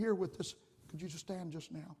sitting here with this. Could you just stand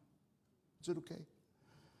just now? Is it okay?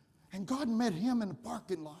 And God met him in the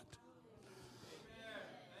parking lot.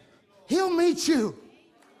 He'll meet you.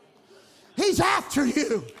 He's after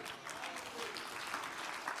you.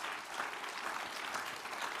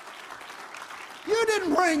 You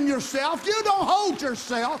didn't bring yourself. You don't hold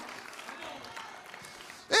yourself.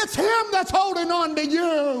 It's him that's holding on to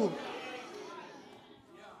you.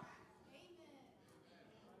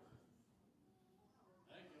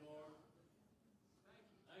 Thank you, Lord.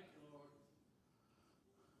 Thank you, Lord.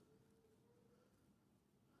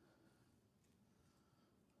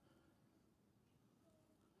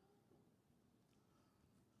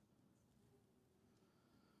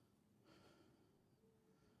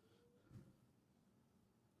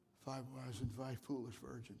 5 wise and 5 foolish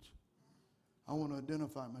virgins. I want to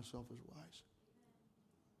identify myself as wise.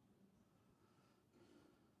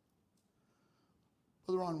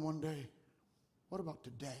 Brother Ron, one day, what about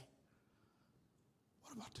today?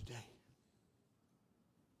 What about today?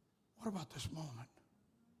 What about this moment?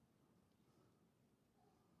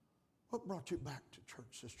 What brought you back to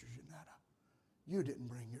church, Sister Janetta? You didn't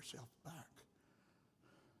bring yourself back.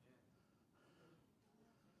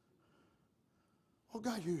 What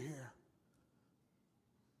got you here?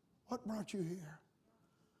 What brought you here?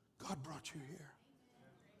 God brought you here.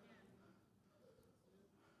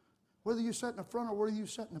 Whether you sat in the front or whether you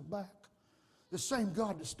sat in the back, the same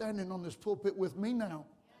God that's standing on this pulpit with me now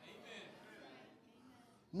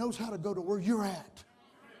knows how to go to where you're at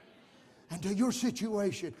and to your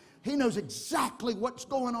situation. He knows exactly what's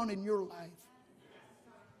going on in your life.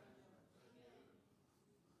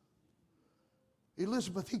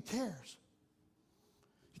 Elizabeth, he cares.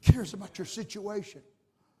 He cares about your situation.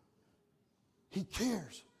 He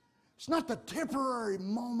cares. It's not the temporary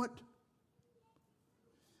moment.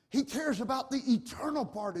 He cares about the eternal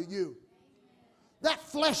part of you. That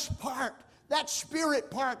flesh part, that spirit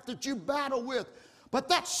part that you battle with. But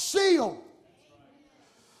that seal,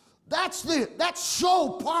 that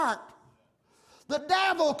soul part. The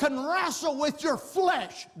devil can wrestle with your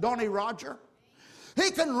flesh, don't he, Roger? He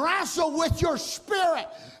can wrestle with your spirit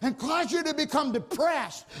and cause you to become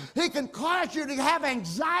depressed. He can cause you to have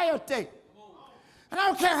anxiety. And I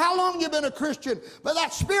don't care how long you've been a Christian, but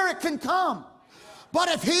that spirit can come. But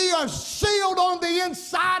if he is sealed on the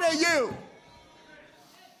inside of you,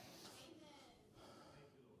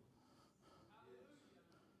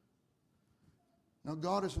 now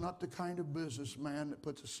God is not the kind of businessman that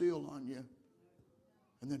puts a seal on you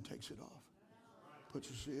and then takes it off. Puts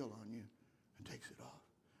a seal on you and takes it off.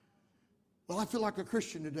 Well, I feel like a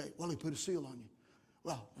Christian today. Well, he put a seal on you.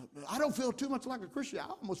 Well, I don't feel too much like a Christian. I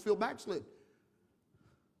almost feel backslid.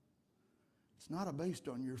 It's not based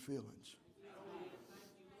on your feelings.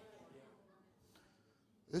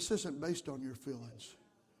 This isn't based on your feelings.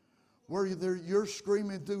 Whether you're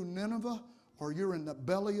screaming through Nineveh or you're in the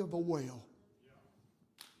belly of a whale,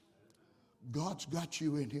 God's got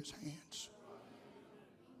you in his hands.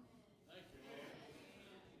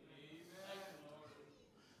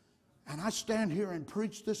 And I stand here and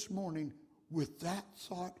preach this morning with that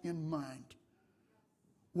thought in mind.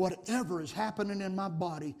 Whatever is happening in my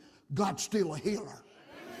body, God's still a healer.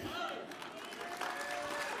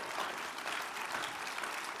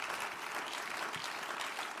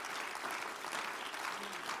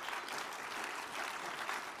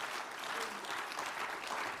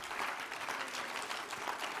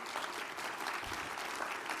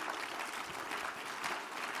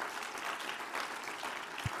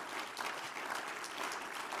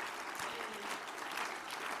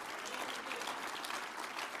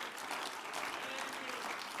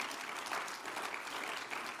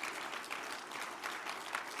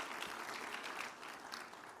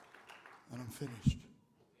 And I'm finished.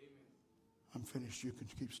 I'm finished. You can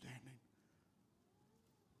keep standing.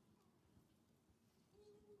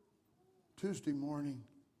 Tuesday morning,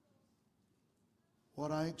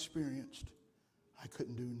 what I experienced, I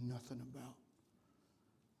couldn't do nothing about.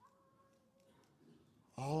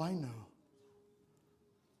 All I know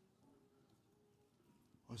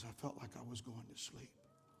was I felt like I was going to sleep.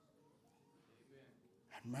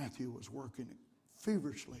 And Matthew was working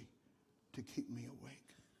feverishly to keep me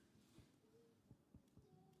awake.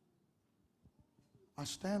 I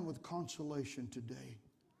stand with consolation today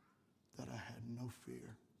that I had no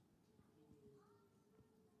fear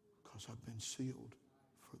because I've been sealed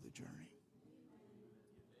for the journey.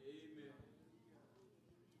 Amen.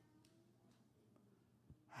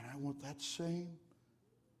 And I want that same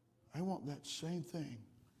thing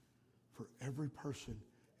for every person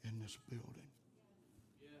in this building.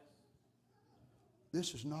 Yes.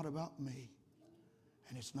 This is not about me,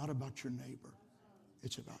 and it's not about your neighbor.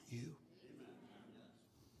 It's about you.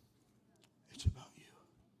 It's about you.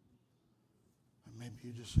 And maybe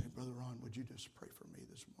you just say, Brother Ron, would you just pray for me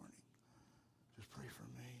this morning? Just pray for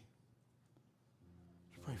me.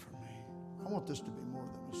 Just pray for me. I want this to be more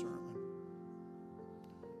than a sermon.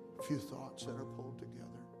 A few thoughts that are pulled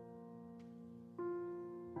together.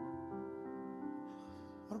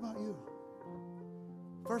 What about you?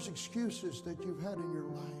 First excuses that you've had in your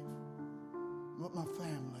life. What my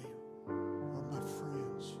family, or my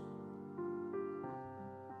friends,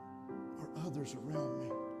 or others around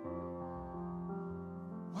me.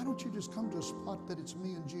 Why don't you just come to a spot that it's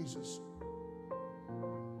me and Jesus?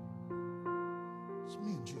 It's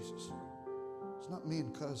me and Jesus. It's not me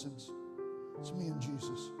and cousins. It's me and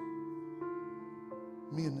Jesus.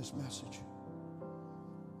 Me and this message.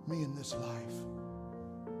 Me and this life.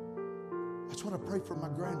 That's what I pray for my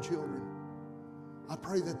grandchildren. I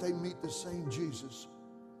pray that they meet the same Jesus.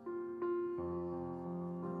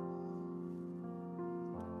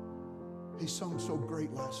 He sung so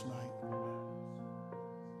great last night.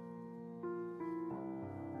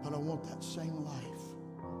 But I want that same life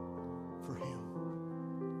for him.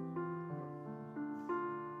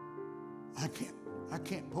 I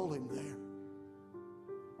can't pull him there.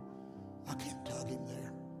 I can't tug him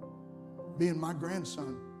there. Being my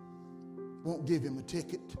grandson won't give him a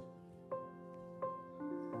ticket.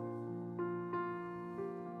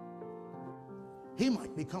 He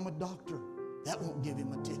might become a doctor. That won't give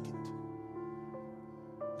him a ticket.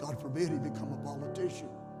 God forbid he become a politician.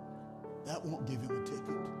 That won't give him a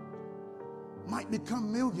ticket. Might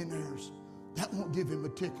become millionaires. That won't give him a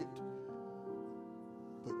ticket.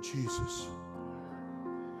 But Jesus.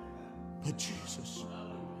 But Jesus.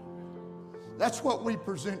 That's what we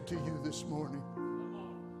present to you this morning.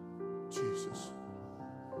 Jesus.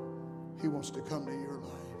 He wants to come to your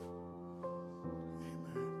life.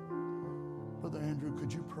 Amen. Brother Andrew,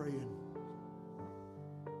 could you pray and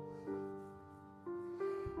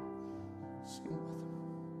sing with him?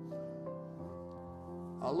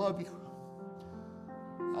 I love you.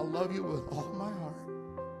 I love you with all my heart.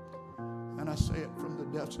 And I say it from the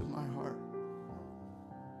depths of my heart.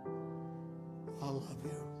 I love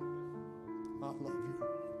you. I love you. I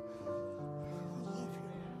love you.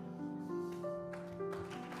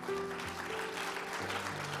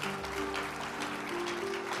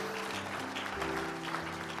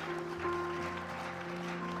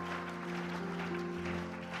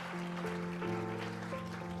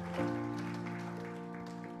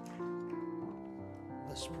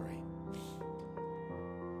 Let's pray.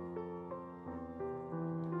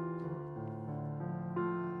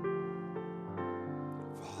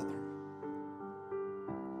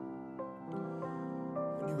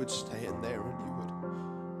 Would stand there and you would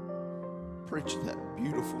preach that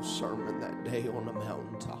beautiful sermon that day on the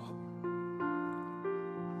mountaintop.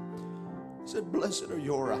 He said, blessed are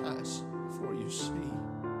your eyes for you see.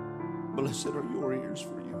 Blessed are your ears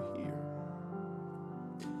for you hear.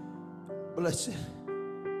 Blessed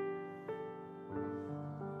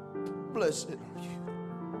are you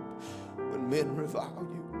when men revile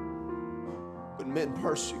you, when men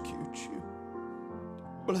persecute you.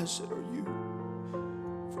 Blessed are you.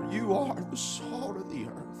 You are the salt of the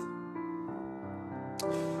earth.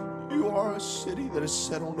 You are a city that is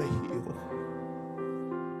set on a hill.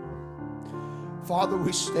 Father,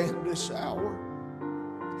 we stand this hour.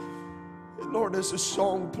 And Lord, as the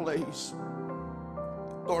song plays,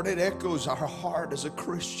 Lord, it echoes our heart as a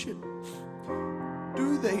Christian.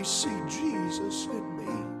 Do they see Jesus in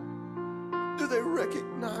me? Do they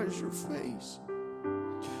recognize your face?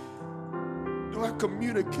 Do I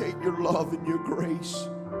communicate your love and your grace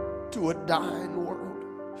to a dying world?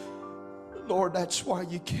 Lord, that's why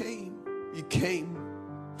you came. You came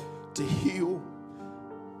to heal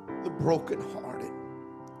the brokenhearted.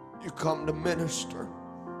 You come to minister.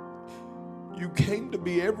 You came to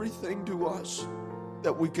be everything to us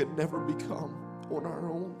that we could never become. on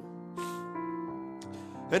our own.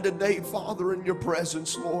 And today, Father, in your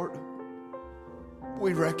presence, Lord,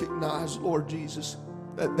 we recognize, Lord Jesus,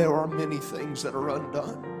 that there are many things that are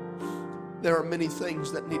undone. There are many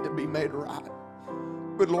things that need to be made right.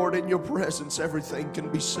 But Lord, in your presence, everything can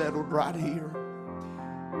be settled right here.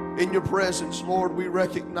 In your presence, Lord, we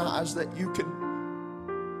recognize that you can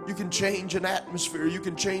change an atmosphere, you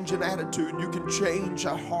can change an attitude, you can change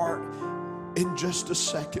a heart in just a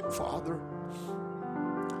second, Father.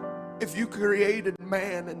 If you created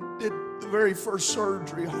man and did the very first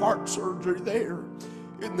surgery, heart surgery there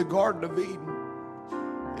in the Garden of Eden,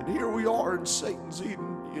 and here we are in Satan's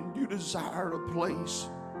Eden, and you desire to place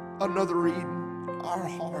another Eden, our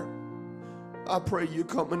heart. I pray you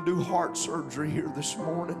come and do heart surgery here this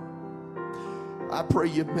morning. I pray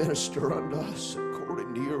you minister unto us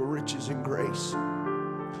according to your riches and grace.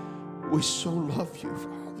 We so love you,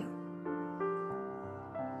 Father,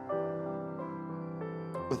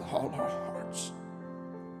 with all our hearts.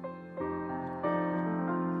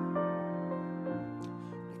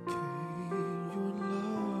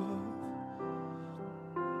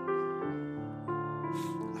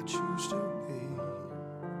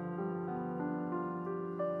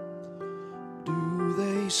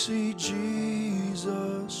 See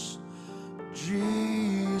Jesus,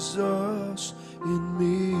 Jesus in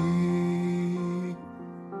me.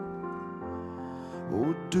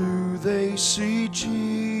 Oh, do they see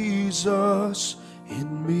Jesus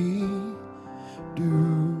in me?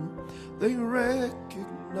 Do they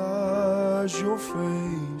recognize your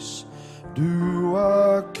face? Do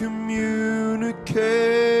I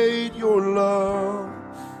communicate your love?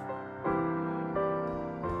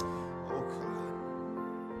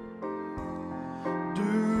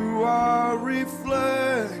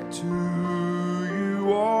 Reflect who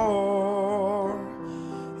you are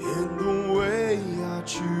in the way I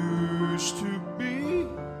choose to be.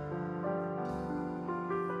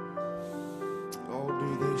 Oh,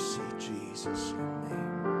 do they see Jesus in me?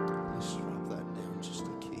 Let's drop that down just a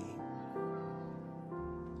key.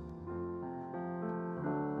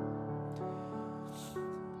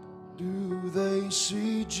 Do they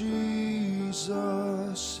see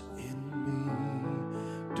Jesus in me?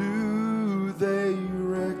 Do they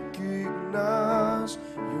recognize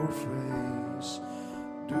your face?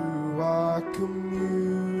 Do I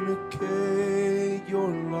communicate your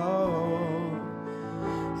love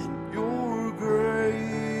and your grace?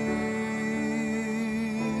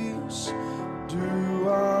 Do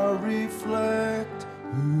I reflect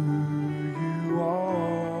who you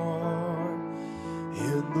are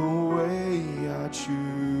in the way I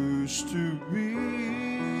choose to be?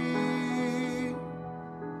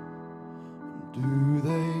 Do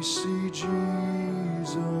they see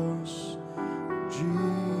Jesus,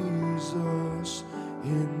 Jesus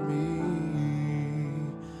in me?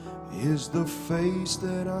 Is the face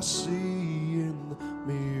that I see in the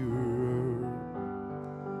mirror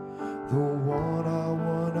the one I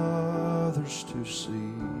want others to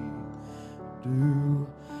see? Do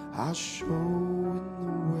I show in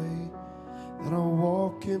the way that I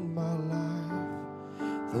walk in my life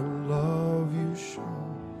the love you show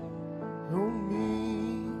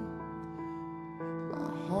me, my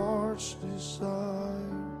heart's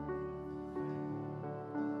desire,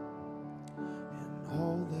 and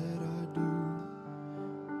all that I do?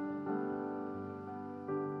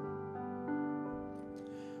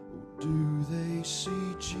 Do they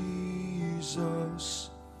see Jesus?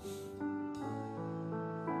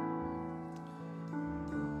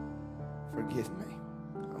 Forgive me,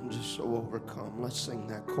 I'm just so overcome. Let's sing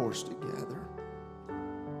that chorus together.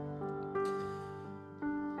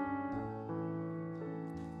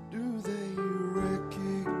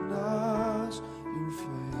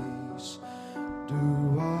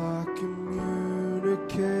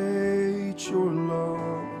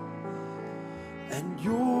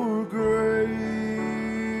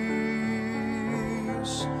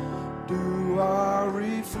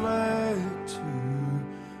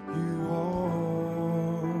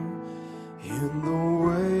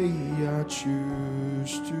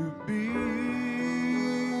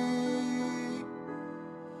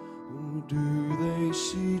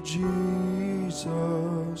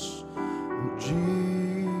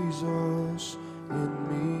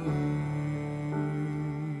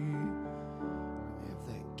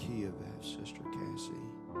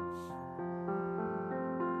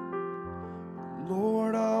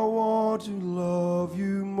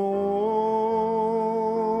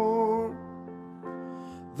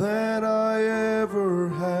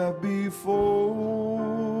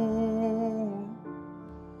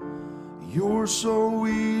 You're so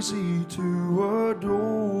easy to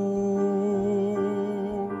adore.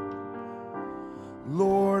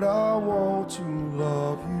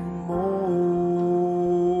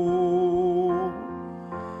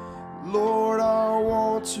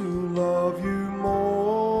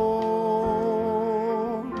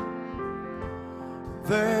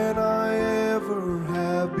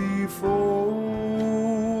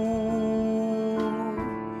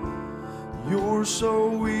 you're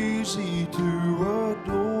so easy to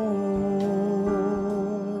adore.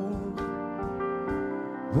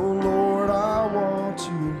 Oh Lord, I want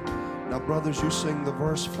to. Now brothers, you sing the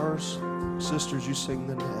verse first. Sisters, you sing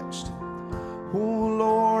the next. Oh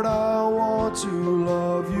Lord, I want to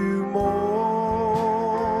love you more.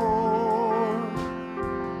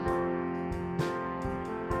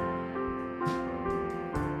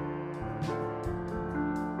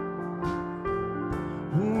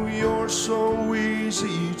 Oh, you're so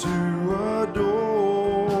easy to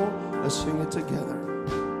adore. Let's sing it together.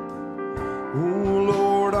 Oh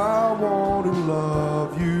Lord, I want to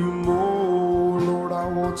love you more. Lord, I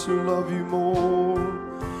want to love you more.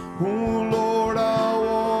 Oh Lord, I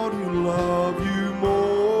want to love you more.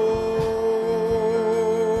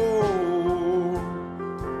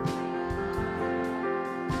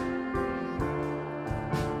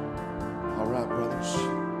 All right, brothers.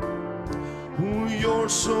 Oh, you're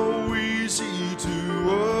so easy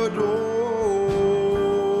to adore.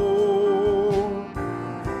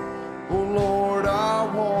 Oh Lord, I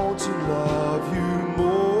want to love you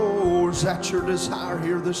more. Is that your desire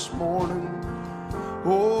here this morning?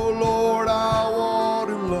 Oh Lord, I want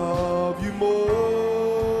to love you more.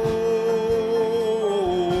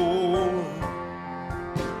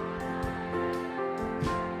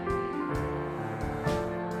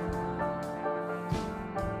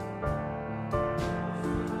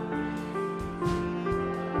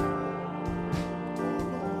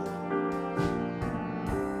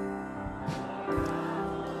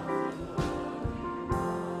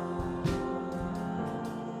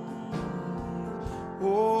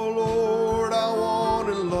 Oh Lord, I want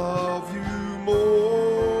to love you more.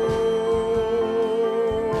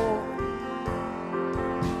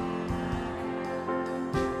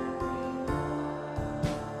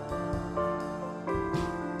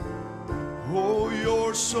 Oh,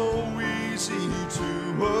 you're so easy to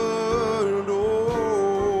adore.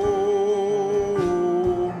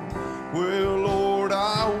 Well, Lord,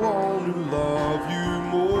 I want to love you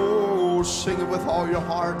more. Sing it with all your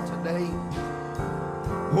heart today.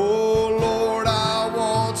 Oh Lord, I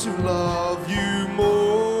want to love you more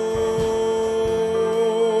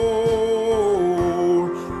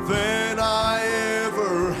than I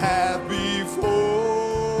ever have before.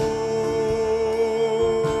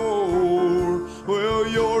 Well,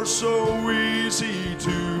 you're so easy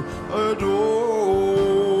to adore.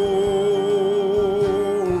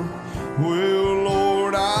 Well,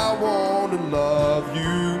 Lord, I want to love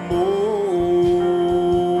you more.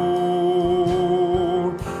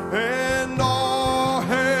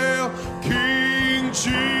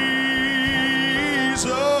 Jesus,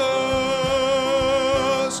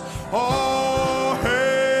 oh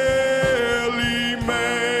hail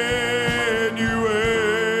Emmanuel.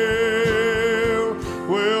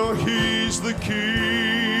 Well, he's the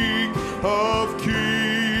King of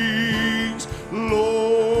kings,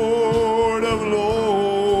 Lord of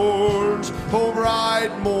lords, oh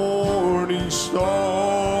bright morning star.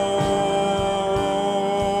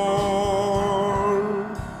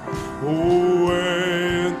 Oh,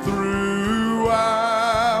 and throughout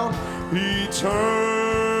eternity,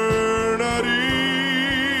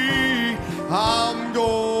 I'm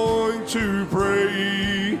going to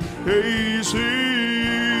praise Him.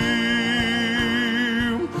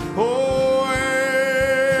 Oh,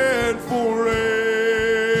 and forevermore,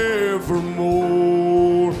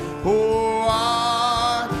 oh,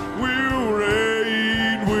 I will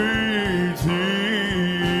reign with Him.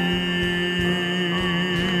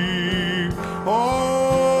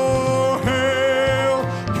 Oh, hail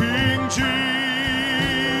King Jesus.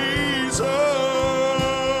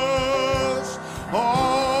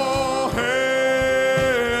 Oh,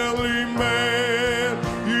 hail Emmanuel.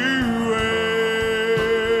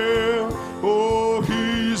 Oh,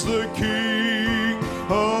 he's the King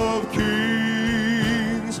of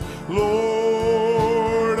kings,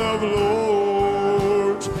 Lord of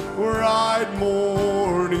lords, bright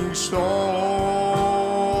morning star.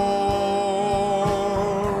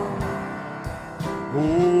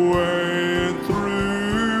 Oh, and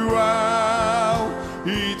throughout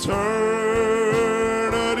eternity,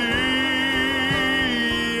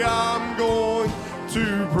 I'm going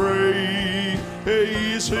to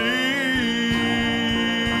praise Him,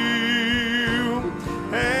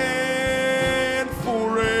 and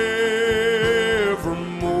forevermore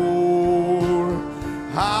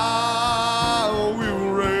I will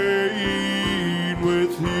reign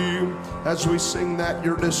with Him. As we sing that,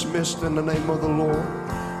 you're dismissed in the name of the Lord.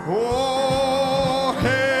 Oh,